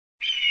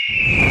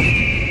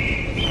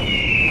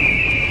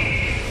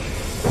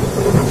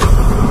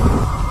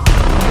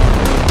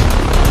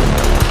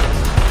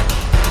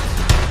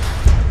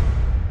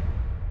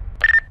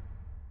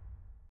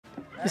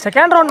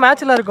Second round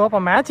மேட்ச்சில் இருக்கும். அப்போ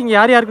மேட்ச் இங்கே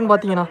யார் யாருக்குன்னு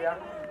பார்த்தீங்கன்னா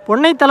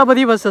பொன்னை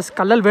தளபதி vs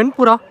கல்லல்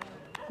வெண்புரா.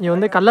 இங்கே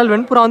வந்து கல்லல்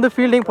வெண்புரா வந்து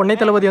ஃபீல்டிங், பொன்னை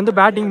தளபதி வந்து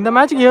பேட்டிங். இந்த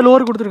மேட்ச்சுக்கு 7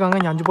 ஓவர் கொடுத்துருக்காங்க.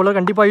 இங்கே 5 bowler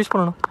கண்டிப்பாக யூஸ்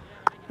பண்ணணும்.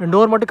 2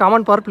 ஓவர் மட்டும்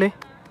common power play.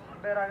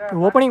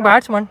 Opening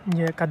batsman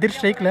இங்கே கதிர்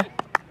ஸ்ட்ரைக்கில்.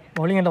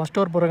 பவுலிங் அந்த ஃபஸ்ட்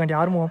ஓவர் போகிறாங்க.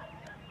 ஆறுமுகம்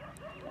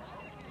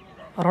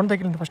அரௌண்ட்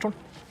தைக்கல இந்த ஃபஸ்ட் ஒன்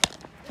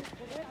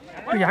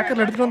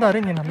ஏக்கரில் எடுத்துகிட்டு வந்தார்.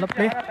 இங்கே நல்ல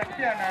பிளே.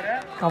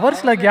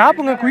 கவர்ஸில்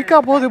கேப்புங்க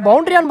குயிக்காக போகுது.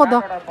 பவுண்ட்ரியான்னு பார்த்தா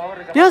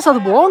எஸ், அது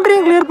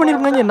பவுண்ட்ரியும் கிளியர்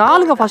பண்ணியிருக்காங்க. இங்கே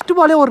 4 ஃபஸ்ட்டு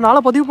பாலே ஒரு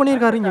 4 பதிவு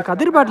பண்ணியிருக்காரு. இங்கே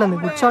கதிர் பேட்டில்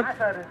இருந்து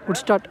குட்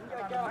ஸ்டார்ட்.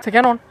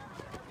 செகண்ட் ஒன்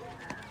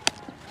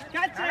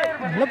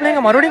நல்ல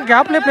பிளேங்க. மறுபடியும்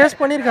கேப்லேயே பிளேஸ்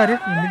பண்ணியிருக்காரு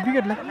மிட்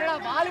விக்கெட்டில்.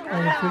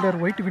 Fielder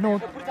white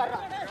Vinod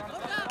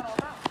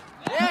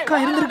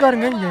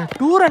இருந்திருக்காருங்க. இங்கே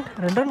 2 ரன்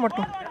 2 ரன்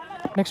மட்டும்.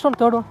 நெக்ஸ்ட் ஒன்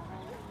தேர்ட் ஒன்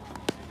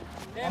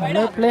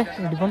நல்ல பிளே.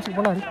 டிஃபென்ஸுக்கு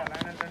போனார்.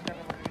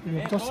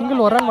 சிங்கிள்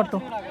 1 ரன்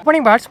மட்டும்.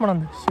 ஓப்பனிங் பேட்ஸ்மேன்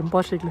வந்து சிம்பா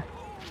ஸ்ட்ரைக்கில்.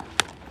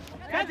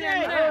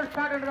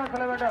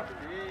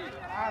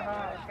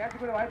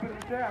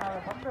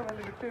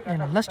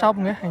 நல்லா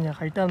ஸ்டாப்புங்க. இங்கே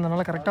ஹைட்டாக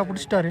இருந்தனால கரெக்டாக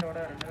பிடிச்சிட்டாரு.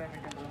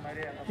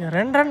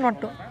 2 ரன்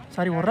மட்டும்,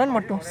 சாரி 1 ரன்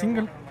மட்டும்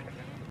சிங்கிள்.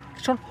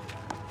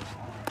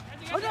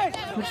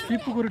 ஒரு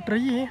ஸ்வீப்புக்கு ஒரு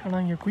ட்ரை,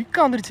 ஆனால் இங்கே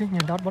குயிக்காக வந்துருச்சு.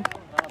 இங்கே டாட் பால்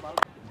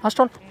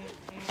லாஸ்ட் ஒன்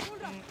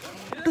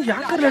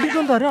ஏக்கரில் எடுத்து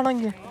வந்தார். ஆனால்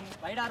இங்கே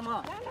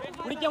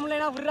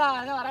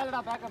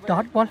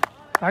dot ball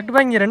back to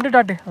back. இங்கே 2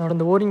 டாட்டு. அதோட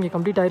இந்த ஓவர் இங்கே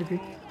கம்ப்ளீட் ஆகிருக்கு.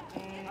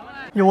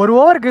 இங்கே 1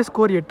 ஓவருக்கு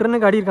ஸ்கோர் 8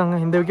 ரன்னுக்கு ஆடிருக்காங்க.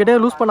 இந்த விக்கெட்டே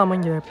லூஸ் பண்ணாமல்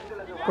இங்கே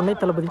பொன்னை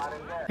தளபதி.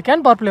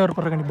 செகண்ட் பவர் பிளே ஓவர்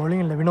போடுறாங்க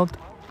பவுலிங் இல்லை வினோத்.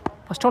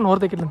 ஃபஸ்ட் ஒன்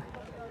ஓவர் தைக்கிட்டு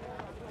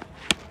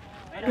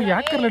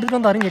ஏக்கரில் எடுத்து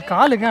வந்தார். இங்கே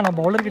காலுங்க, ஆனால்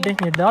பவுலர்கிட்டே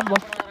இங்கே டாட்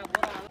பால்.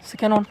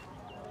 செகண்ட் ஒன்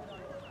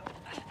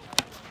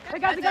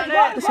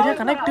சரியாக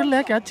கனெக்ட் இல்லை.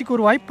 கேட்சுக்கு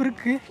ஒரு வாய்ப்பு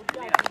இருக்குது.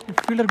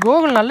 ஃபீல்டர்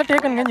கோகுல் நல்ல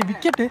டேக்கனுங்க. இங்கே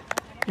விக்கெட்டு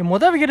இங்கே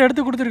மொதல் விக்கெட்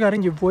எடுத்து கொடுத்துருக்காரு.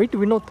 இங்கே ஒயிட்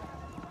வினோத்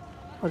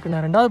அவருக்கு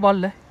நான் 2வது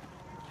பாலில்.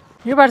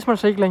 நியூ பேட்ஸ்மேன்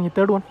ஸ்ட்ரைக்கில். இங்கே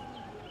தேர்ட் ஒன்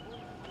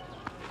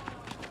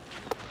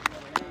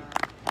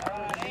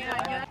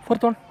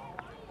ஃபோர்த் ஒன்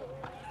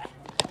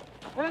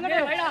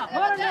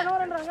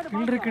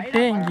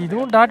ஃபீல்டர்கிட்டே இங்கே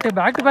இதுவும் டாட்டு.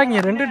 பேக் டு பேக்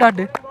இங்கே 2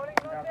 டாட்டு.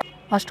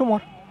 ஃபஸ்ட்டு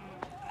மோர்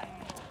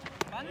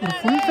ஒரு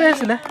ஃபுல்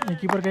ஃபேஸில்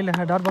கீப்பர் கையில்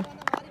டாட் பால்.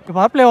 இப்போ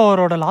power play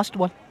ஓவரோட last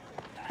ball.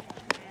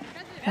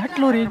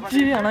 Battle ஒரு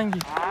எட்ஜு, ஆனால் இங்கே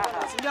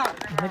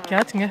நல்லா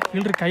கேட்சுங்க.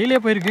 ஃபீல்டர் கையிலே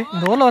போயிருக்கு.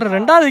 இந்த ஓவரில் வர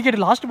 2வது விக்கெட்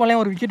லாஸ்ட்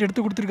பாலையும் ஒரு விக்கெட்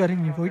எடுத்து கொடுத்துருக்காரு.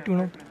 இங்கே போயிட்டு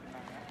வினோத்.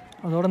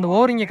 அதோட இந்த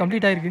ஓவர் இங்கே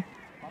கம்ப்ளீட் ஆகிருக்கு.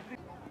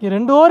 இங்கே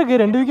 2 ஓவருக்கு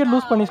 2 விக்கெட்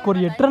லூஸ் பண்ணி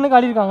ஸ்கோர் 8 ரன்னுக்கு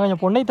ஆடிருக்காங்க. இங்கே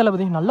பொன்னை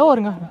தளபதி நல்ல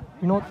ஓவருங்க.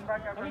 வினோத்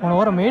 1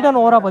 ஓவரை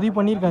மெய்டன் ஓவராக பதிவு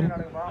பண்ணியிருக்காரு.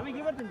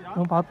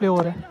 பவர் பிளே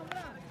ஓவரை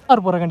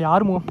யார் போகிறாங்க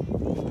ஆறுமுகம்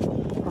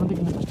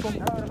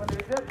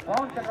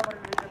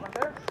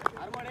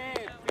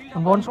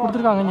பவுன்ஸ்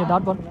கொடுத்துருக்காங்க. இங்கே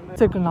டாட் பால்.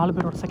 சரி 4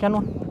 பேரோட செகண்ட்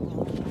ஒன்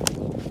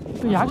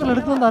ஏக்கரில்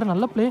எடுத்து வந்தார்.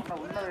 நல்ல play.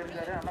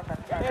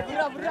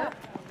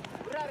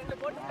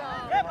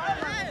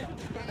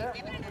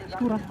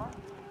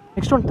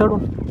 Next one third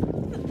one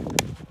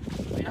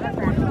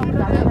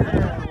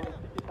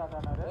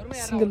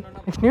single.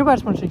 Next new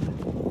batsman ஸ்ட்ரைக்கில்.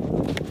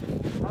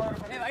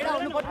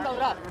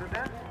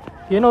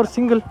 ஏன்னா ஒரு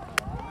சிங்கிள்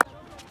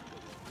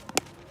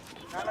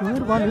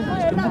பால்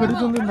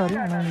எடுத்து வந்துருந்தாரு.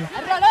 ஆனால்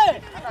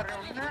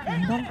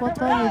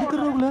பார்த்தா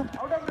எடுக்கிறதுக்குள்ள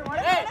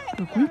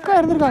குயிக்காக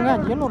இருந்திருக்காங்க.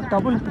 ஏன்னு ஒரு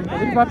டபுள்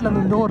எதிர் பேட்டில்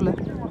இருந்து இந்த ஓவரில்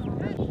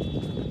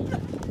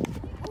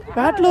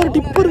பேட்டில் ஒரு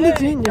டிப்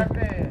இருந்துச்சு. இங்கே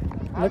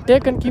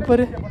டேக்கன்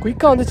கீப்பர்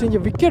குயிக்காக வந்துச்சு.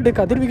 இங்கே விக்கெட்டு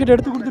கதிர் விக்கெட்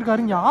எடுத்து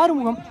கொடுத்துருக்காரு. இங்கே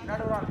ஆறுமுகம்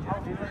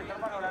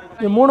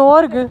இங்கே 3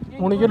 ஓவருக்கு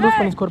 3 விக்கெட் லூஸ்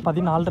பண்ணி ஸ்கோர்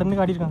 14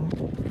 ரன்னுக்கு ஆடிருக்காங்க.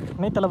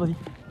 பொன்னை தளபதி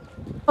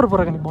ஒரு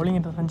போகிறாங்க நீ பவுலிங்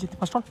என்ற Ranjith.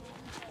 First one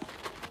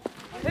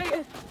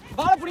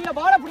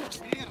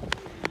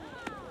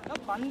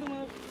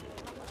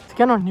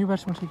second one new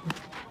batsman ஸ்ட்ரைக்கில்.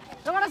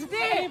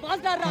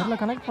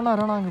 கனெக்ட் பண்ணாரு.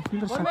 ஆனால் அங்கே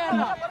fielder Sakthi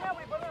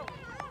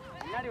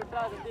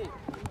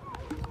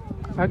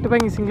back to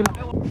back single.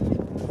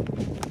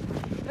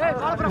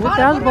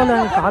 Cash பால்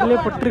கார்லேயே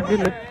பட்டிருக்கு.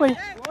 லெஃப்ட் பை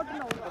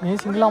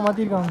ஏன் சிங்கிளாக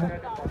மாற்றிருக்காங்க.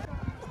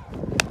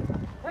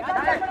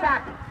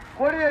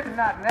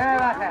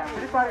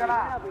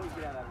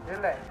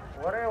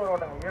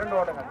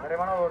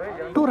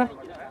 டூ ரன்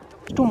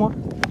 2 மோர்.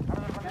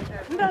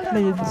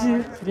 எட்ஜு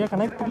சரியாக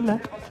கனெக்ட் இல்லை.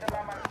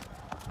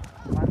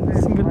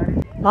 சிங்கிள்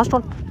லாஸ்ட்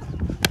ஒன்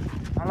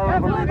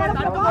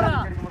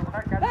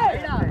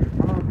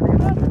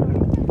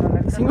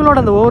சிங்கிளோட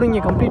அந்த ஓவர்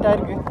இங்கே கம்ப்ளீட்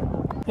ஆகிருக்கு.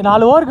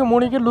 4 ஓவருக்கு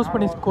 3 விக்கெட் லூஸ்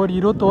பண்ணி ஸ்கோர்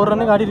 21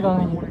 ரன்னுக்கு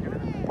ஆடிருக்காங்க. இங்கே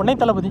பொன்னை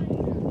தளபதி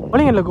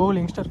பவுலிங் இல்லை Gokul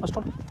youngster. First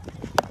one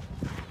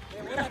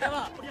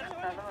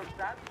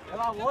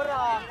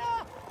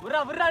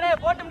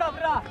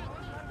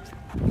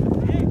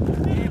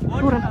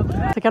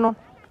second one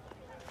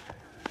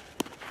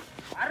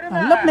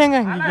நல்ல பிளேங்க.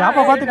 இங்கே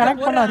கேப்பை பார்த்து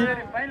கனெக்ட் பண்ணாரு.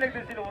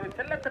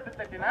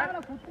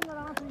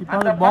 இப்போ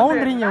அது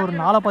பவுண்டரி இங்கே ஒரு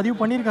 4 பதிவு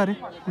பண்ணியிருக்காரு.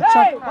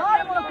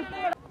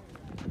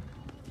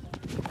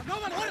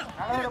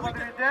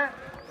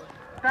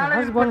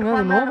 பாருங்க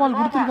நோ பால்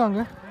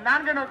கொடுத்துருக்காங்க.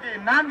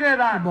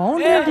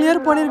 பவுண்டரியை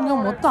கிளியர் பண்ணிருக்கீங்க.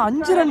 மொத்தம்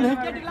 5 ரன்னு.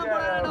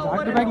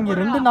 பேக் டு பேக் இங்கே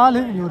 2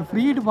 4 ஒரு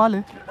ஃப்ரீ ஹிட் பால்,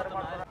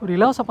 ஒரு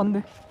இலவச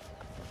பந்து.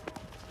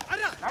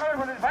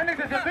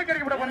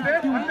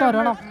 விட்டாரு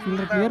ஆனால்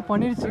ஃபீல்டர் கிளியர்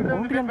பண்ணிடுச்சு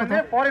பவுண்டரியான்னு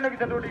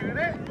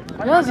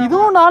பார்த்தா எஸ்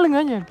இதுவும்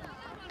 4ங்க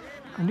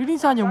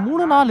கண்டினியூஸ் ஆச்சு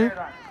 3-4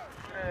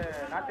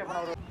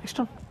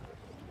 நெக்ஸ்ட்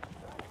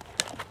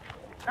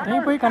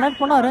போய்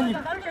கனெக்ட் பண்ணாரு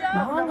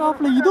லாங்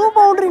ஆஃப்ல இதுவும்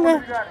பவுண்டரிங்க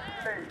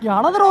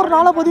அனதர் ஒரு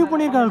 4 பதிவு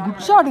பண்ணியிருக்காரு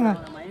குட் ஷாட்டுங்க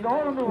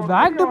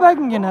பேக் டு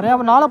பேக் இங்கே நிறையா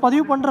 4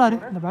 பதிவு பண்ணுறாரு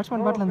இந்த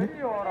பேட்ஸ்மேன் பேட்லேருந்து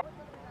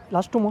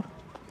லாஸ்ட் 2 மோர்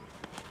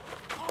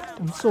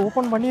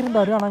ஓப்பன்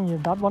பண்ணியிருந்தாரு ஆனால் இங்கே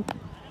dot ball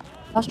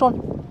last one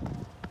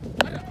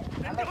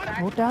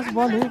days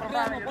பால்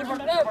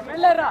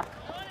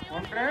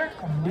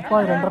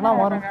கண்டிப்பாக 2 ரன்னா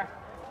மாறும்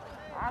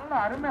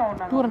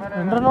 2 ரன்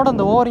 2 ரன்னோட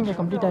அந்த ஓவர் இங்கே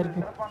கம்ப்ளீட்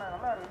ஆயிருக்கு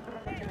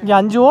இங்கே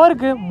 5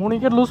 ஓவருக்கு 3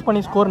 விக்கெட் லூஸ்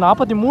பண்ணி ஸ்கோர்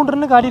 43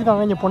 ரன்னுக்கு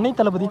ஆடிருக்காங்க இங்கே பொன்னை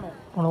தளபதி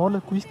போன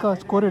ஓவரில் குயிஸ்கா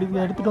ஸ்கோர்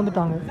எடுத்துகிட்டு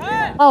வந்துட்டாங்க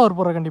அவர்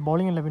போகிற கண்டி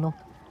பவுலிங் இல்லை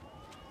Vinod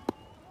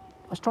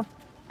first one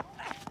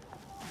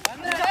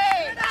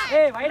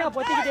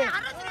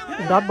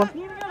dot ball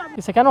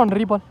second one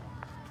ரீபால்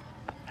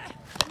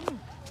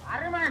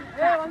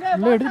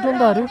இல்லை எடுத்துகிட்டு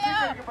வந்தார்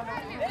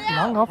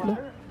லாங் ஆஃப்ல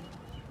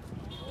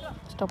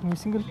ஸ்டாப்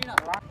சிங்கிள்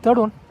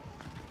தேர்ட் ஒன்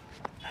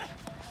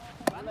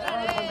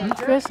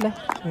ஃபேஸில்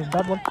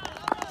டாட் பால்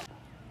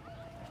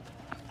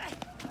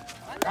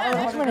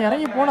பேட்ஸ்மேன்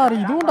இறங்கி போனார்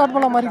இதுவும் டாட்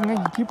பாலாக மாதிரி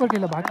இருக்குங்க கீப்பர்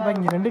கையில் பேக் டு பேக்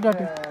இங்கே 2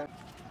 டாட்டு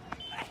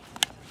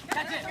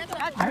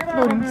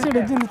ஒரு இன்சைட்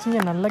எட்ஜ்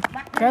இருந்துச்சுங்க நல்ல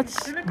catch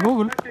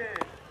Google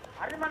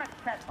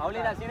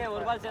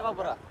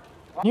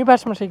new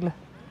batsman ஷேக்கில்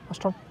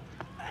first one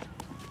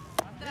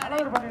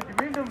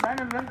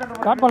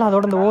dot ball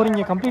அதோட இந்த ஓவர்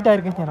இங்கே கம்ப்ளீட்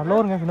ஆயிருக்கு நல்ல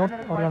ஓவருங்க வினோத்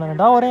அவருக்கான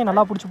 2 ஓவரையும்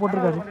நல்லா பிடிச்சி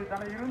போட்டிருக்காரு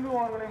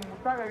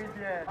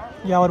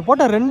அவர்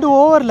போட்ட 2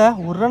 ஓவரில்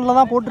 1 ரனில்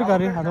தான்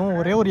போட்டிருக்காரு அதுவும்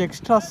ஒரே ஒரு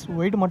எக்ஸ்ட்ராஸ்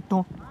ஒயிட்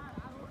மட்டும்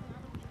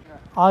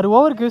 6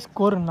 ஓவருக்கு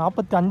ஸ்கோர்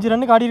 45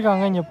 ரன்னுக்கு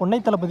ஆடிருக்காங்க இங்கே பொன்னை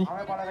தளபதி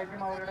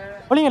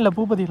போலிங் இல்லை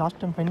Boopathi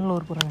last time final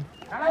over போகிறாங்க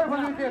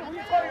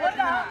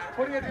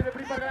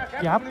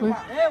கேப்பு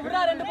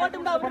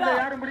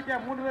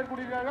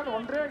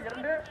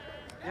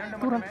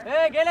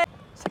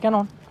செகண்ட்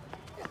ஒன்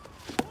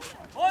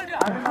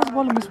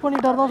பால் மிஸ்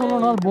பண்ணிட்டார் தான்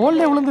சொல்லணும் அது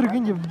பால்லே விழுந்துருக்கு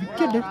இங்கே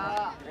விக்கெட்டு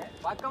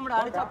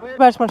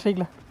பேட்ஸ்மேன்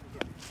ஸ்ட்ரைக்கில்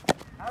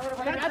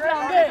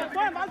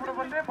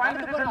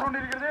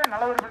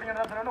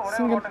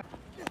சிங்கிள்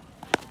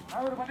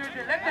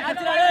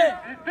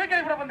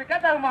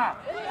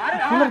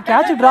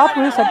கேட்ச் டிராப்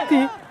சக்தி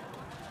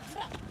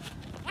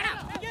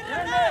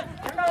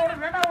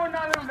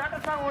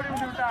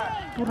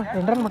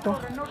 2 ரன் மட்டும்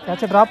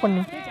கேட்சை டிராப்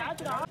பண்ணி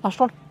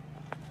லாஸ்ட் ஒன்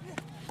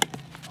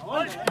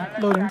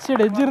ஒரு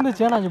இன்சைட் எட்ஜ்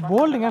இருந்துச்சு ஆனால் அது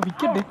போல்டுங்க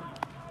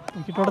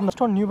விக்கெட்டோட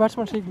நெக்ஸ்ட் ஒன் நியூ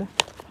பேட்ஸ்மேன் ஸ்ட்ரைக்கில்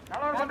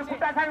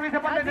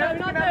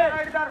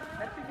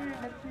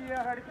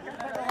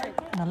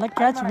நல்ல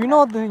கேட்ச்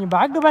வினோத் இங்கே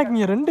பேக் டு பேக்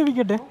இங்கே 2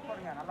 விக்கெட்டு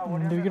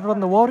 2 விக்கெட்டோட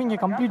அந்த ஓவர் இங்கே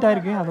கம்ப்ளீட்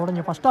ஆயிருக்கு அதோட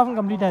இங்கே ஃபர்ஸ்ட் ஹாஃபும்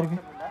கம்ப்ளீட் ஆயிருக்கு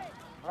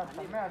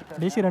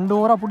கடைசி 2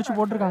 ஓவராக பிடிச்சி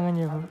போட்டிருக்காங்க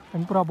இங்கே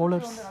வெண்புரா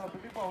பவுலர்ஸ்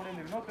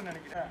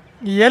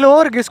 7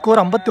 ஓவருக்கு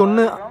ஸ்கோர்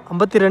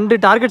 52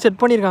 டார்கெட்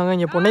செட் பண்ணியிருக்காங்க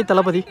இங்கே பொன்னை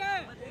தளபதி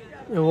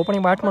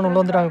ஓப்பனிங் பேட்ஸ்மேன் உள்ள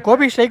வந்துட்டாங்க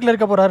கோபி ஸ்ட்ரைக்கில்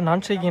இருக்க போகிறாரு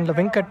நான் ஸ்ட்ரைக் எண்ணில்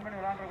வெங்கட்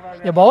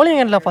இங்கே பவுலிங்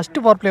எண்ணில்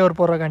first power player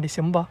போடுறாக்காண்டி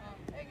Semba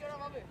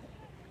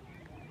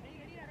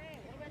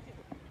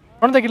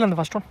one த கீழே அந்த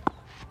ஃபர்ஸ்ட் ஒன்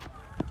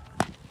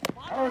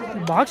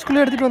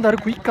பாக்ஸ்குள்ளே எடுத்துகிட்டு வந்தார்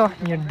குயிக்கா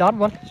இங்கே dot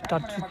ball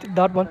start with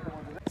dot ball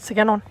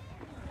second one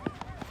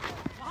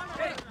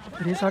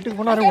பெரிய ஷாட்டுக்கு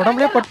போனார்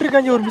உடம்புலே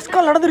பட்டிருக்காங்க ஒரு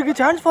மிஸ்கால் நடந்திருக்கு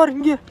சான்ஸ் ஃபார்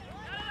இங்கே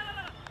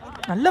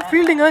நல்ல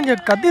ஃபீல்டிங்க இங்கே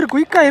கதிர்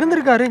குயிக்காக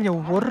இருந்திருக்காரு இங்கே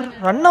ஒரு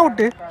ரன்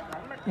அவுட்டு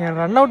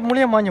ரன் அவுட்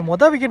மூலியமா இங்கே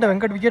மொதல் விக்கெட்டை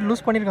வெங்கட் விக்கெட்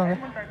லூஸ் பண்ணியிருக்காங்க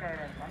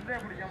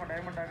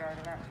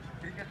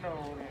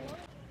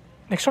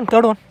next one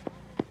third one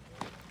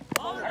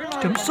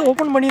stems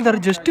open பண்ணியிருந்தார்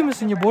ஜஸ்ட்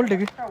மிஸ் இங்கே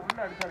போல்டுக்கு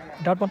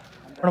டாட் பால்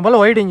உன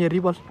பால் வைடு இங்கே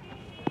ரீபால்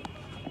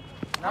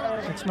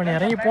பேட்ஸ்மேன்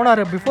இறங்கி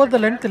போனார் பிஃபோர் த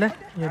லென்த்தில்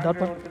இங்கே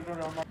டாட் பால்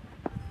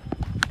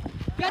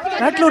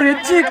பேட்டில் ஒரு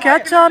எட்ஜு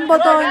கேட்சான்னு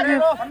பார்த்தா இங்கே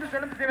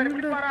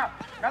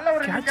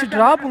கேட்ச்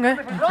ட்ராப்புங்க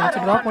கேட்ச்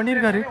ட்ராப்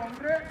பண்ணியிருக்காரு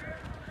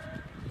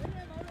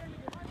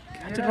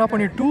கேட்ச் ட்ராப்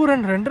பண்ணி 2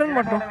 ரன் 2 ரன்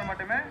மட்டும்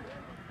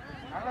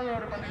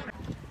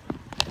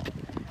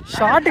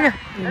ஷாட்டுங்க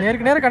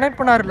நேருக்கு நேரம் கனெக்ட்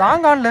பண்ணார்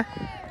லாங் ஆனில்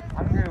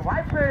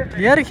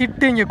ஏறு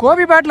ஹிட்டு இங்கே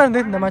கோபி பேட்டில்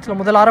இருந்து இந்த மேட்ச்சில்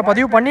முதல் 6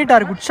 பதிவு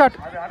பண்ணிட்டார் குட் ஷாட்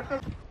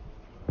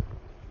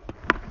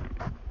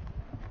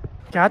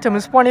கேட்சை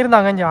மிஸ்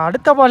பண்ணியிருந்தாங்க இங்கே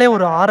அடுத்த பாலே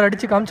ஒரு 6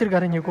 அடித்து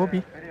காமிச்சிருக்காரு இங்கே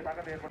கோபி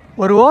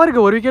ஒரு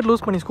ஓவருக்கு 1 விக்கெட்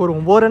லூஸ் பண்ணி ஸ்கோர்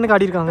 9 ரன்னுக்கு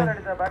ஆடிருக்காங்க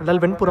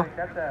கல்லல் வெண்புரா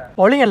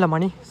பவுலிங் இல்லை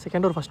மணி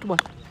செகண்ட் ஒரு ஃபர்ஸ்ட்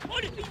பால்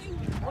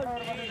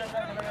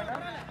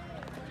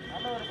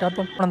டாட்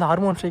பால் அந்த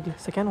ஹார்மோன் ஸ்ட்ரைக்கு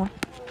செகண்ட் ஒன்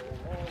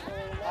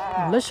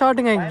நல்ல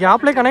ஷாட்டுங்க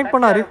கேப்லேயே கனெக்ட்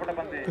பண்ணார்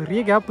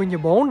பெரிய கேப் இங்கே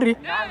பவுண்ட்ரி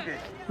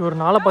ஒரு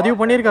 4 பதிவு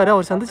பண்ணியிருக்காரு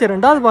அவர் சந்திச்ச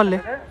 2வது பால்ல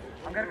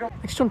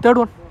நெக்ஸ்ட் ஒன்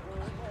தேர்ட் ஒன்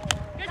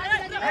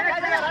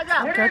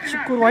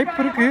கேட்சுக்கு ஒரு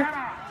வாய்ப்பு இருக்கு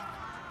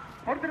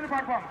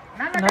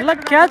நல்ல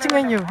கேட்சுங்க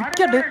இங்கே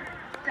விக்கெட்டு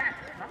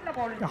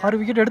 6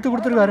 விக்கெட் எடுத்து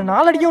கொடுத்துருக்காரு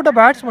 4 அடிக்க விட்ட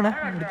பேட்ஸ்மேனை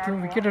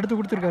விக்கெட் எடுத்து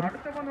கொடுத்துருக்காரு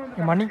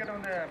மணி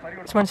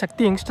பேட்ஸ்மேன்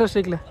சக்தி யங்ஸ்டர்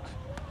ஸ்ட்ரைக்கில்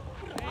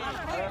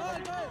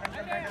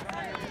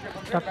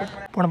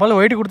போன பால்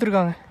ஒயிட்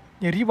கொடுத்துருக்காங்க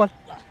எரி பால்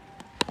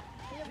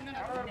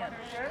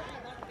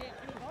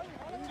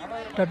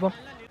டாட் பால்.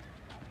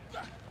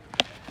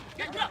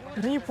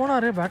 இறங்கி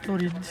போனார் பேட்டில்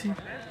ஒரு எட்ஜு.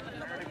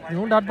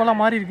 இதுவும் டாட் பாலாக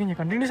மாறி இருக்கு. இங்கே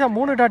கண்டினியூஸாக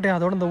 3 டாட்டு.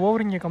 அதோட இந்த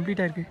ஓவர் இங்கே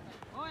கம்ப்ளீட் ஆயிருக்கு.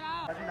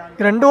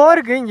 2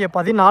 ஓவருக்கு இங்கே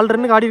 14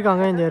 ரன்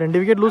ஆடிருக்காங்க. இங்கே 2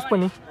 விக்கெட் லூஸ்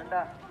பண்ணி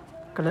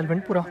Kallal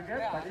Venpura.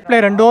 Play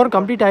 2 over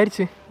complete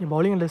ஆயிடுச்சு. இங்கே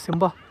பவுலிங் இல்லை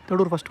Semba.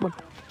 Third over first ball.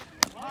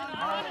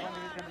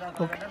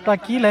 Okay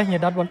கீழே இங்கே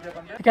dot ball.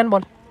 Second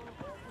ball.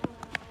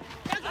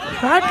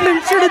 Battle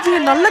miss அடிச்சு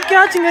நல்ல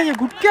கேட்சுங்க. இங்கே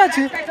குட்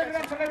கேட்சு.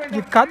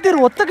 இங்கே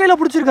கதிர் ஒத்த கையில்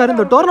பிடிச்சிருக்காரு.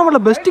 இந்த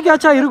டோர்னமெண்ட்டில் பெஸ்ட்டு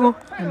கேட்சாக இருக்கும்.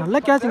 நல்ல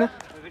கேட்சுங்க.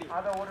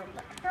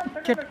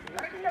 விக்கெட்.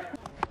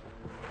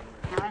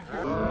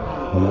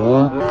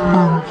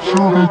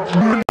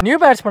 நியூ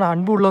பேட்ஸ்மேன்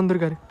அன்பு உள்ள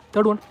வந்திருக்காரு.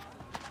 தேர்ட் ஒன்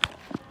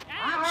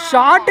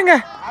ஷாட்டுங்க.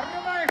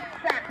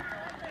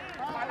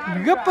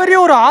 மிகப்பெரிய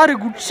ஒரு 6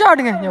 குட்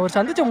ஷாட்டுங்க. அவர்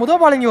சந்திச்ச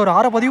முதல் பால் இங்கே ஒரு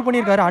 6 பதிவு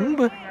பண்ணியிருக்காரு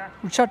அன்பு.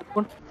 Good shot.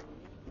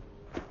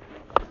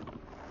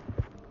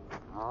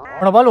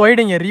 போன பால்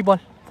வைடுங்க.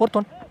 ரீபால். Fourth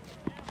one.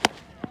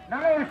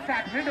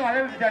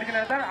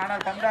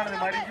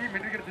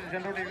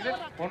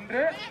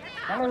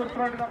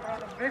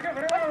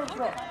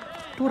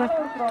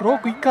 த்ரோ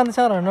குயிக்காக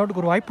இருந்துச்சா ரன்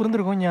அவுட்டுக்கு ஒரு வாய்ப்பு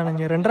இருந்திருக்கும்.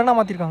 இங்கே 2 ரன்னாக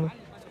மாற்றிருக்காங்க.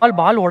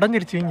 பால்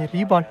உடஞ்சிருச்சு. இங்கே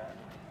ரீபால்.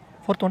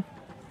 Fourth one.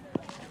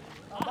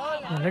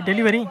 நல்ல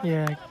டெலிவரி.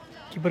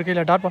 கீப்பர்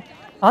கையில் டாட் பால்.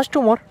 லாஸ்ட்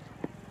 2 மோர்.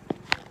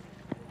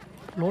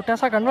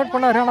 லோட்டாஸாக கன்வெர்ட்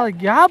பண்ணார். ஆனால் அது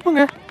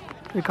கேப்புங்க.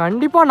 இது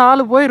கண்டிப்பாக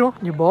 4 போயிடும்.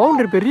 இங்கே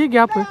பவுண்டரி பெரிய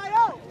கேப்பு.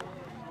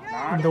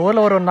 இந்த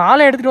ஓவரில் ஒரு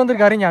 4 எடுத்துகிட்டு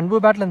வந்திருக்காரு இங்கே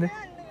அன்பு பேட்லேருந்து.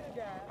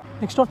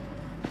 Next one.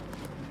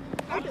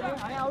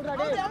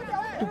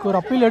 இதுக்கு ஒரு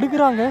அப்பீல்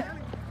எடுக்கிறாங்க.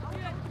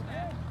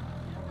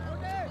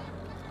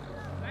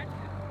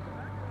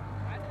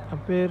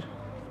 பேர்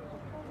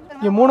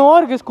இங்கே 3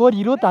 ஓவருக்கு ஸ்கோர்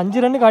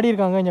 25 ரன்னுக்கு ஆடி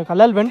இருக்காங்க. இங்கே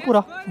கல்லால்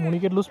வெண்புரா 3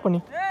 விக்கெட் லூஸ் பண்ணி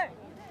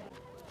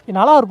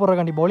 4 ஓவர்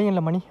போடுறாண்டி பவுலிங்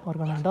இல்லை மணி.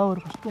 அவருக்கு 2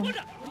 ஓவர் ஃபஸ்ட் ஒன்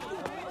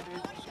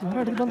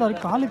எடுத்துகிட்டு வந்தார்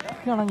காலுக்கு.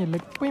 ஆனால் இங்கே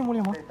லெக் பை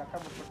மூலியமா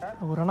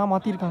ஒரு ரன்னாக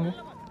மாற்றிருக்காங்க.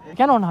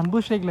 ஏன்னா ஒன்று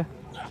அன்பு ஸ்ட்ரைக்கில்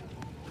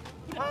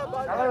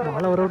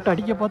பால் அவரை விட்டு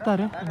அடிக்க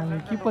பார்த்தாரு.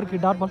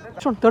 கீப்பருக்கு dot ball.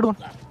 Third one.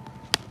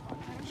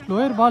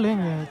 Slower பால்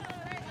இங்கே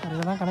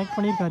தான் கனெக்ட்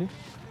பண்ணியிருக்காரு.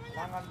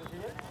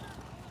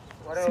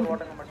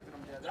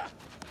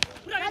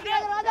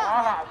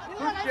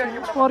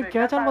 ஒரு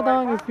கேட்சான்னு பார்த்தா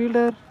இங்கே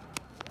ஃபீல்டர்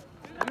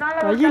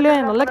கையிலே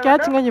நல்ல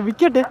கேட்சுங்க. இங்கே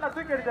விக்கெட்டு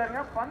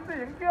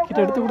கிட்ட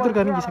எடுத்து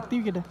கொடுத்துருக்காரு. இங்கே சக்தி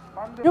விக்கெட்டு.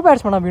 நியூ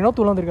பேட்ஸ்மேனா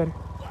வினோத் உள்ள வந்திருக்காரு.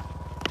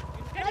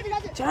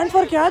 சான்ஸ்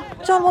ஃபார்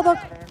கேட்சான்னு பார்த்தா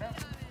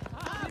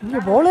இங்கே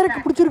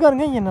பவுலருக்கு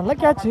பிடிச்சிருக்காருங்க. இங்கே நல்ல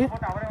கேட்சு.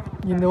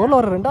 இந்த ஓவரில்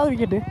ஒரு 2வது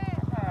விக்கெட்டு.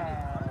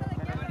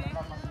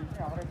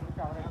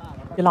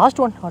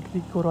 Last one.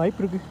 அடுத்து ஒரு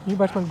வாய்ப்பு இருக்குது. நியூ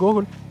பேட்ஸ்மேன்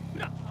கோகுல்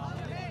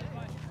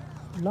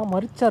எல்லாம்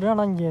மறிச்சாரு.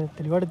 ஆனால் இங்கே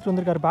தெளிவாக எடுத்துகிட்டு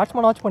வந்திருக்காரு.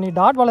 பேட்ஸ்மேன் வாட்ச் பண்ணி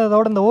டாட் பால்.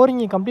 அதோட இந்த ஓவர்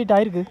இங்கே கம்ப்ளீட்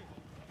ஆயிருக்கு.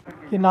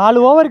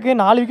 4 ஓவருக்கு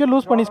 4 விக்கெட்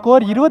லூஸ் பண்ணி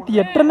ஸ்கோர்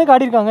 28 ரன்னுக்கு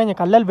ஆடிருக்காங்க. இங்கே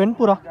கல்லால்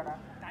வெண்புரா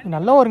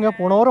நல்ல ஓவருங்க.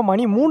 போன ஓவர்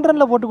மணி 3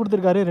 ரனில் போட்டு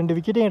கொடுத்துருக்காரு. 2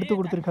 விக்கெட்டையும் எடுத்து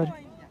கொடுத்துருக்காரு.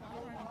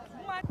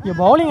 இங்கே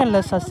பவுலிங்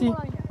இல்லை சசி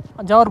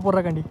 5 ஓவர்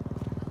போடுறக்காண்டி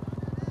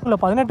இல்லை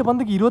 18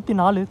 பந்துக்கு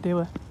 24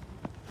 தேவை.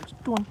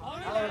 First one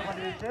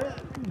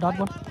dot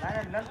ball.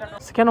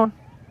 Second one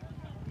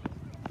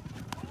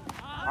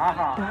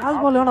dot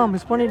ball. நான்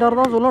மிஸ் பண்ணிட்டாரு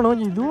தான்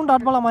சொல்லணும். இதுவும்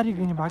டாட் பாலாக மாறி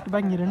இருக்குங்க. பேக் டு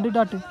பேக் இங்கே 2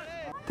 டாட்டு.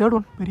 தேர்ட்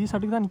ஒன் பெரிய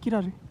ஷாட்டுக்கு தான்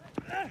நிற்கிறாரு.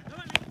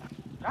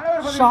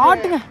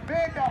 ஷாட்டுங்க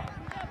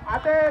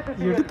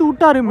எடுத்து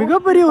விட்டாரு.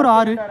 மிகப்பெரிய ஒரு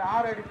 6.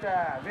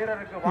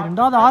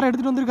 2வது 6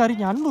 எடுத்துகிட்டு வந்திருக்காரு.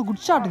 இங்கே அன்பு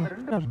குட் ஷாட்டுங்க.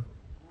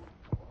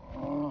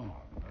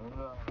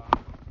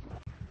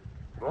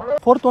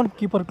 Fourth one.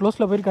 கீப்பர்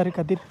க்ளோஸில் போயிருக்காரு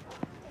கதிர்.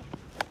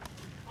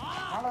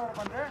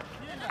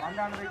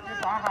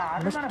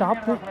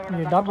 ஸ்டாப்பு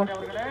இங்கே டாட் பால்.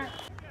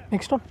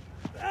 நெக்ஸ்ட் ஒன்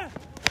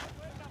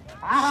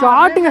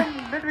ஷாட்டுங்க.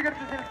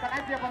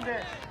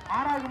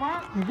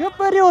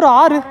 மிகப்பெரிய ஒரு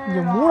 6.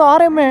 இங்கே 3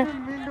 ஆரையுமே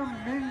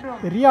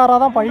பெரிய 6ஆக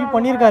தான்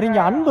பண்ணியிருக்காரு.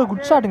 இங்கே அன்பு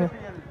குட் ஷாட்டுங்க.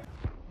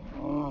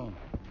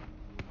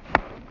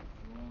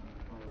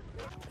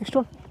 நெக்ஸ்ட்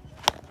ஒன்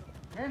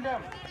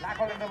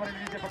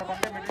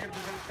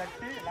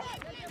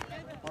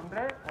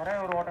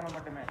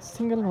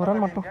சிங்கிள் ஒரு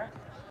ரன் மட்டும்.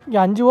 இங்கே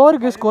 5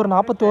 ஓவருக்கு ஸ்கோர்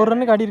 41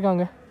 ரன்னுக்கு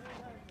ஆடிருக்காங்க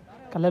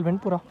கல்லால்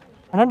வெண்புரா.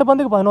 12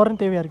 பந்துக்கு 11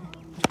 ரன் தேவையாக இருக்குது.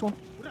 Next one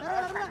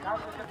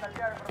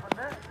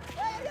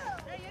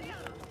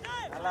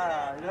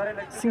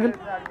single.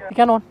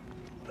 Can one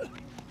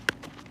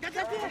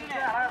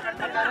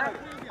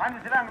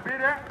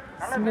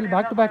single.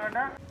 Back to back.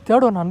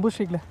 Third one அன்பு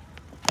ஸ்ட்ரைக்கில்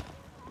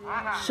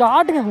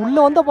ஷாட்டுங்க. உள்ளே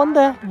வந்த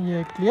பந்தை இங்கே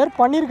கிளியர்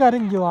பண்ணியிருக்காரு.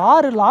 இங்கே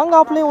 6 லாங்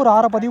ஆஃப்லேயும் ஒரு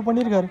 6 பதிவு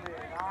பண்ணியிருக்காரு.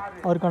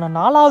 அவருக்கான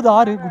 4வது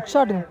 6 குட்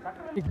ஷாட்டுங்க.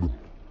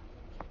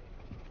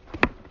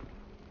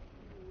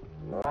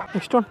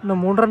 நெக்ஸ்ட் ஒன்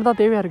இன்னும் 3 ரன் தான்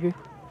தேவையாக இருக்குது.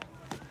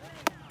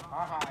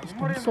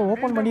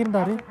 ஓப்பன்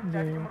பண்ணியிருந்தாரு.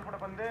 இங்கே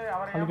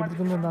அதுக்கு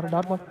எடுத்துகிட்டு வந்தார்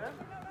dot ball.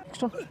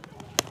 Next one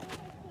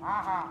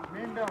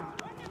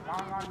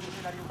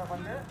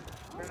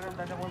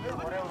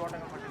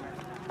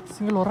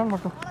single ஒரு ரன்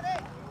மட்டும்.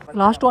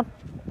 லாஸ்ட் ஒன்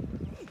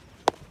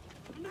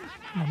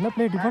நல்ல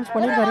பிளே டிஃபென்ஸ்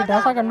பண்ணியிருக்காரு.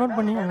 டேஸாக கன்வெர்ட்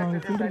பண்ணி அவங்க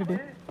ஃபீல்டர்கிட்ட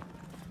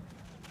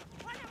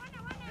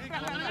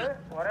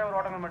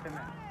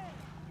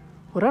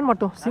ஒரு ரன்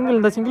மட்டும். சிங்கிள்.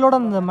 இந்த சிங்கிளோட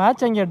இந்த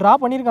மேட்ச் இங்கே ட்ரா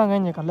பண்ணியிருக்காங்க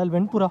இங்கே கல்லால்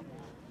வெண்புரா.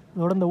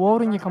 இதோட இந்த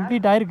ஓவர் இங்கே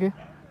கம்ப்ளீட் ஆயிருக்கு.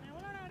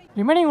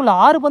 ரிமைனிங் உள்ள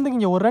 6 பந்துக்கு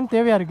இங்கே 1 ரன்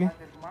தேவையாக இருக்குது.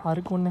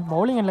 6க்கு 1.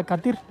 பவுலிங் இல்லை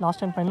கத்திர்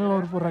last and final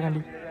over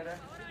போடுறாண்டி.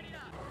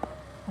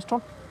 First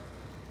one.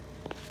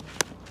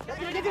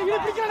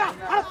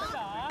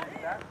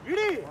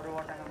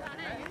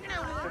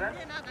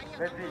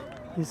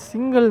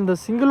 Single. இந்த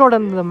சிங்கிளோட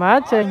இந்த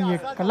மேட்சை இங்கே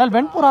கல்லால்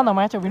வெண்புரா அந்த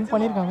மேட்சை வின்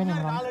பண்ணியிருக்காங்க.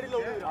 நீங்கள்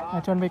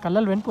மேட்ச் ஒன் பை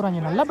கல்லால் வெண்புரா.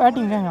 இங்கே நல்ல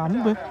பேட்டிங்க.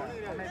 அன்பு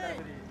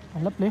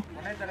நல்ல ப்ளே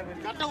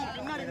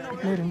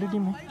 2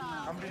 டீமு.